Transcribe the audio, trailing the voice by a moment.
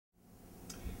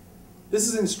This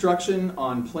is instruction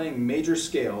on playing major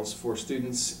scales for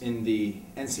students in the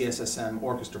NCSSM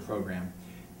orchestra program.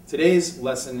 Today's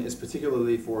lesson is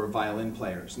particularly for violin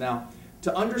players. Now,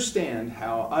 to understand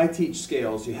how I teach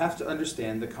scales, you have to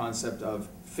understand the concept of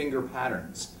finger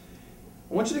patterns.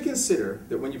 I want you to consider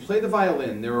that when you play the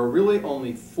violin, there are really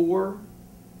only 4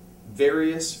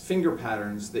 various finger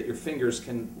patterns that your fingers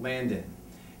can land in.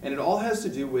 And it all has to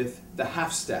do with the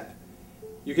half step.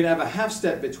 You can have a half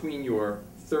step between your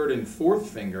 3rd and 4th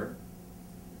finger.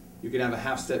 You can have a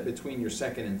half step between your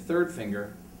 2nd and 3rd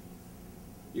finger.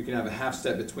 You can have a half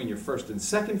step between your 1st and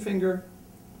 2nd finger,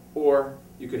 or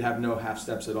you could have no half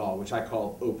steps at all, which I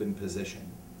call open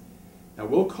position. Now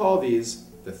we'll call these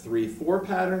the 3-4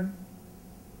 pattern,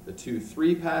 the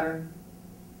 2-3 pattern,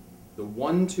 the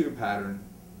 1-2 pattern,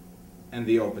 and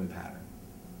the open pattern.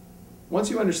 Once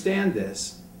you understand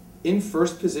this, in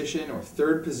 1st position or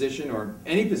 3rd position or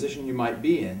any position you might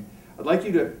be in, I'd like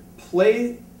you to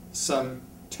play some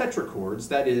tetrachords,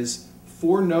 that is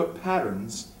 4-note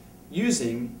patterns,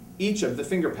 using each of the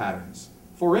finger patterns.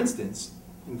 For instance,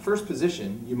 in 1st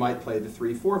position, you might play the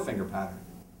 3-4 finger pattern.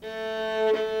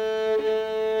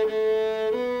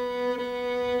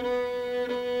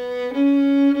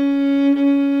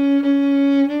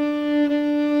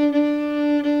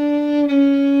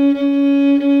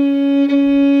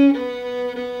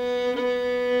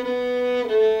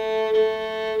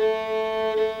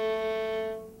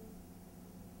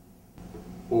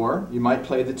 Or you might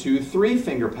play the 2-3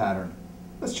 finger pattern.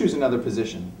 Let's choose another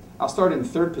position. I'll start in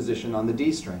 3rd position on the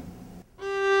D string.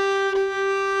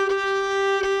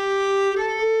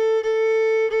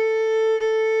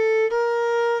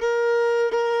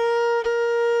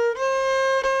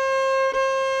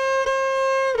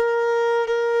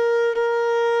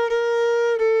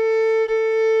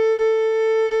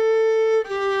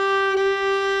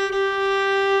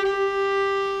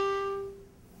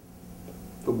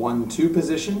 The 1-2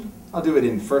 position, I'll do it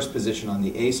in 1st position on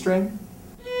the A string.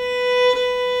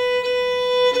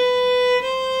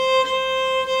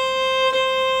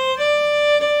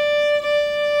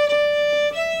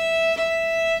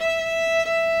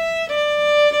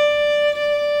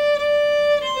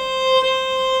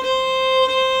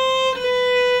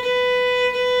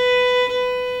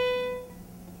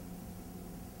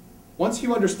 Once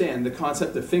you understand the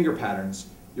concept of finger patterns,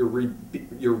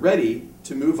 you're ready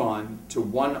to move on to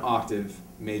 1-octave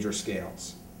major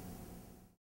scales.